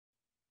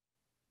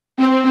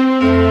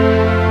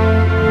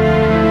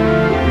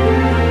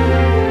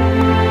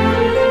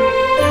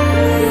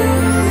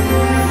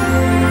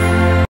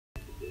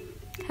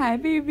Hi,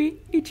 baby.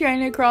 You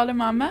trying to crawl to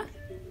mama?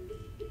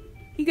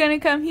 You gonna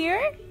come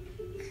here?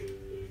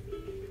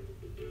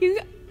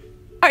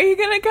 Are you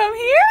gonna come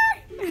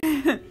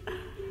here?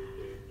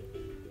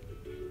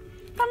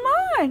 Come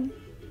on.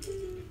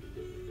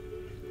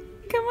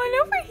 Come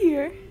on over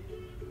here.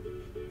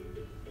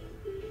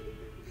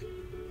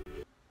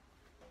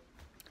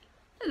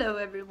 Hello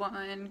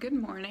everyone, good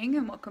morning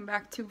and welcome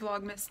back to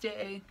Vlogmas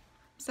Day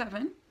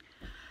 7.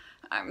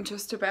 I'm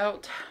just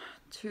about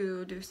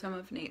to do some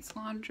of Nate's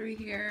laundry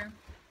here.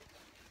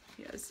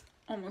 He has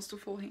almost a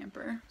full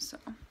hamper, so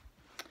I'm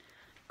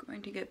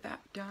going to get that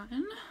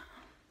done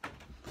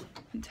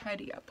and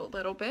tidy up a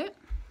little bit.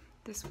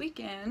 This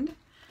weekend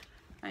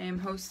I am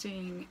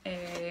hosting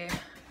a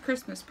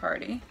Christmas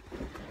party,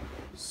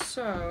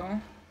 so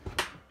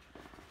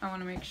I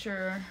want to make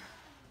sure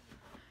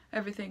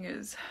everything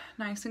is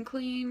nice and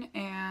clean,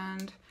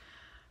 and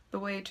the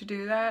way to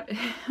do that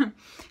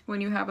when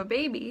you have a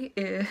baby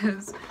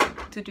is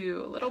to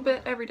do a little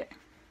bit every day.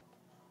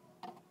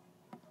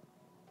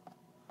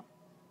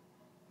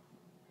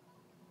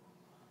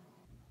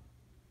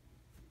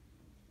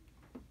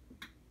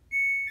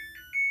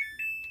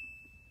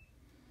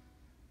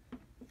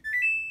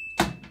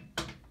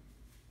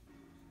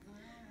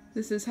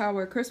 This is how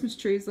our Christmas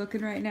tree is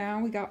looking right now.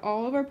 We got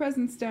all of our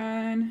presents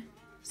done.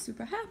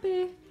 Super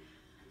happy.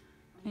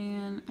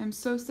 And I'm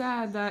so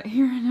sad that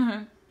here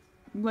in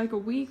like a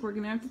week we're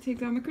gonna have to take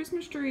down the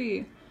Christmas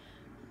tree.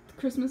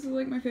 Christmas is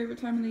like my favorite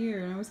time of the year,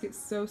 and I always get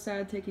so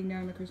sad taking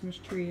down the Christmas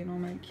tree and all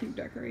my cute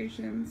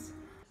decorations.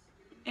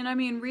 And I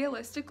mean,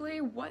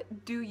 realistically, what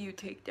do you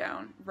take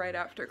down right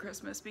after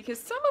Christmas? Because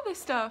some of this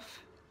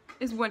stuff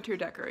is winter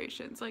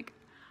decorations. Like,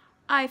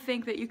 I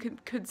think that you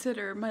could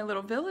consider my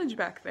little village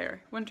back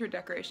there winter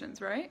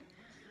decorations, right?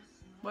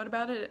 What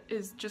about it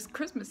is just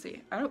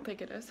Christmassy? I don't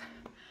think it is.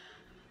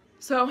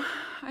 So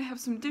I have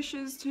some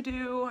dishes to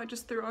do. I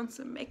just threw on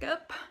some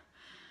makeup.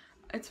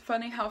 It's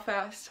funny how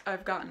fast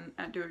I've gotten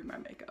at doing my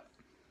makeup.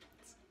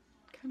 It's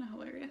kind of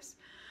hilarious.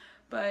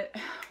 But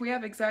we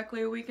have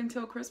exactly a week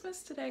until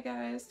Christmas today,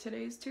 guys.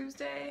 Today's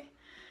Tuesday,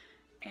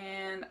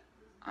 and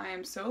I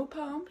am so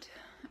pumped.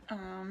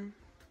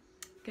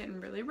 Getting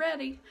really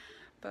ready.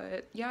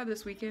 But yeah,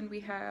 this weekend we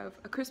have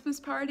a Christmas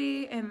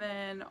party, and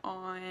then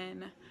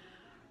on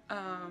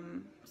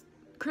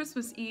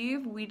Christmas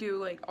Eve we do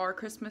like our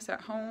Christmas at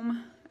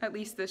home. At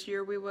least this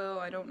year we will.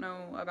 I don't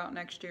know about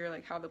next year,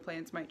 like how the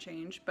plans might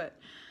change, but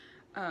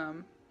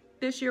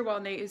this year, while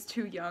Nate is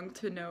too young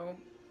to know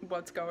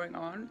what's going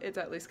on, it's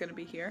at least gonna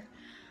be here.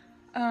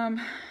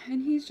 And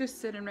he's just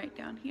sitting right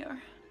down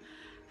here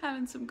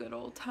having some good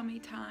old tummy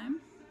time.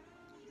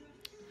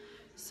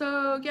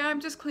 So yeah, I'm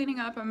just cleaning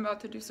up. I'm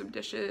about to do some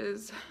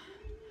dishes.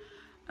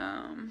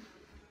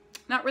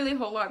 Not really a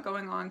whole lot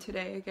going on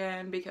today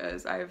again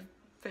because I've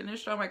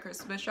finished all my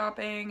Christmas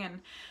shopping, and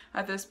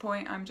at this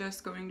point I'm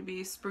just going to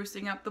be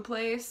sprucing up the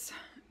place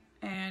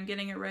and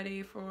getting it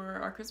ready for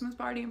our Christmas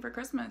party and for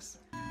Christmas.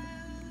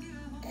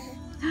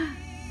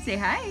 Say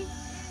hi.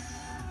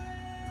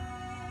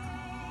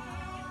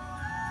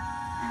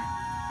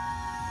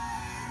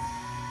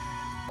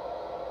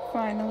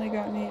 Finally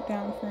got Nate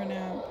down for a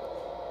nap.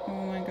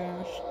 Oh my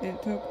gosh,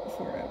 it took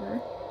forever.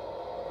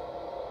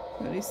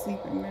 But he's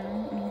sleeping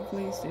now, and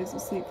hopefully he stays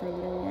asleep for a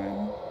little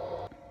while.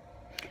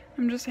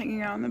 I'm just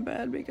hanging out in the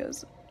bed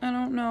because I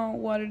don't know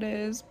what it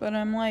is, but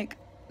I'm like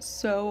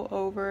so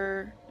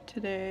over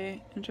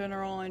today in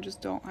general. I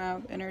just don't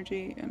have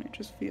energy, and I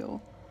just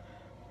feel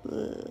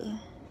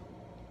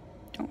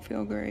don't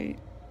feel great.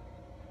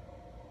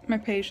 My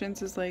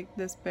patience is like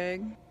this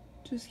big.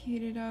 Just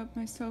heated up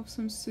myself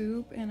some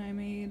soup, and I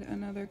made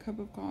another cup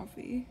of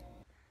coffee.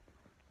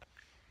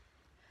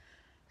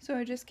 So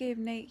I just gave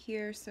Nate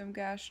here some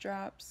gas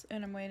drops,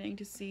 and I'm waiting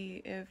to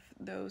see if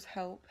those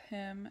help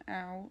him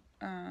out.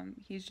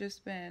 He's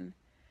just been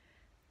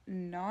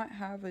not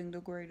having the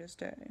greatest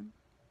day.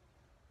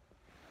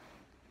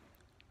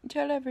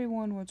 Tell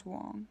everyone what's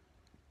wrong.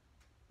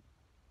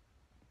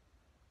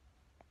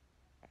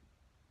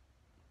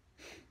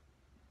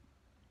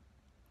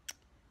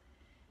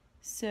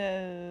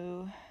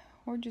 So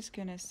we're just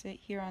gonna sit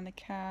here on the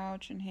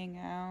couch and hang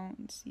out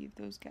and see if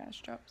those gas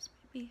drops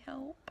maybe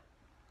help.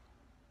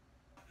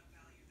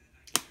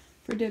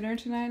 For dinner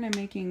tonight, I'm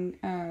making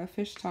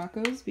fish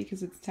tacos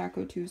because it's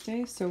Taco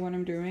Tuesday. So what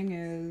I'm doing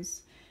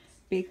is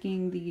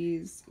baking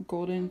these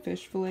golden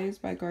fish fillets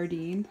by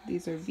Gardein.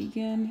 These are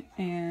vegan,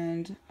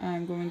 and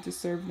I'm going to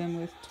serve them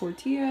with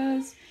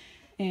tortillas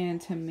and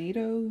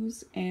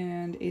tomatoes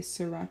and a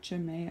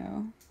sriracha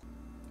mayo.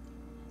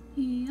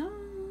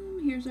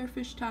 Yum! Here's our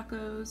fish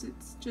tacos.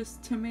 It's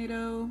just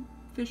tomato,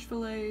 fish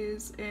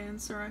fillets, and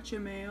sriracha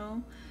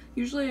mayo.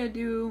 Usually I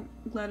do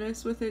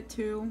lettuce with it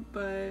too,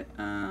 but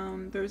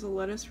there's a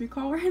lettuce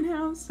recall right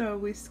now, so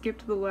we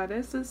skipped the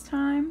lettuce this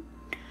time.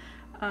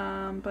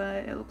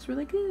 But it looks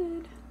really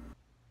good.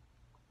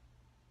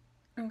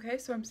 Okay,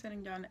 so I'm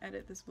sitting down to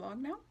edit this vlog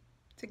now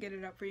to get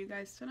it up for you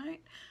guys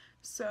tonight.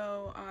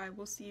 So I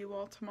will see you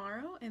all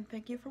tomorrow, and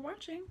thank you for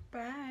watching.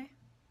 Bye!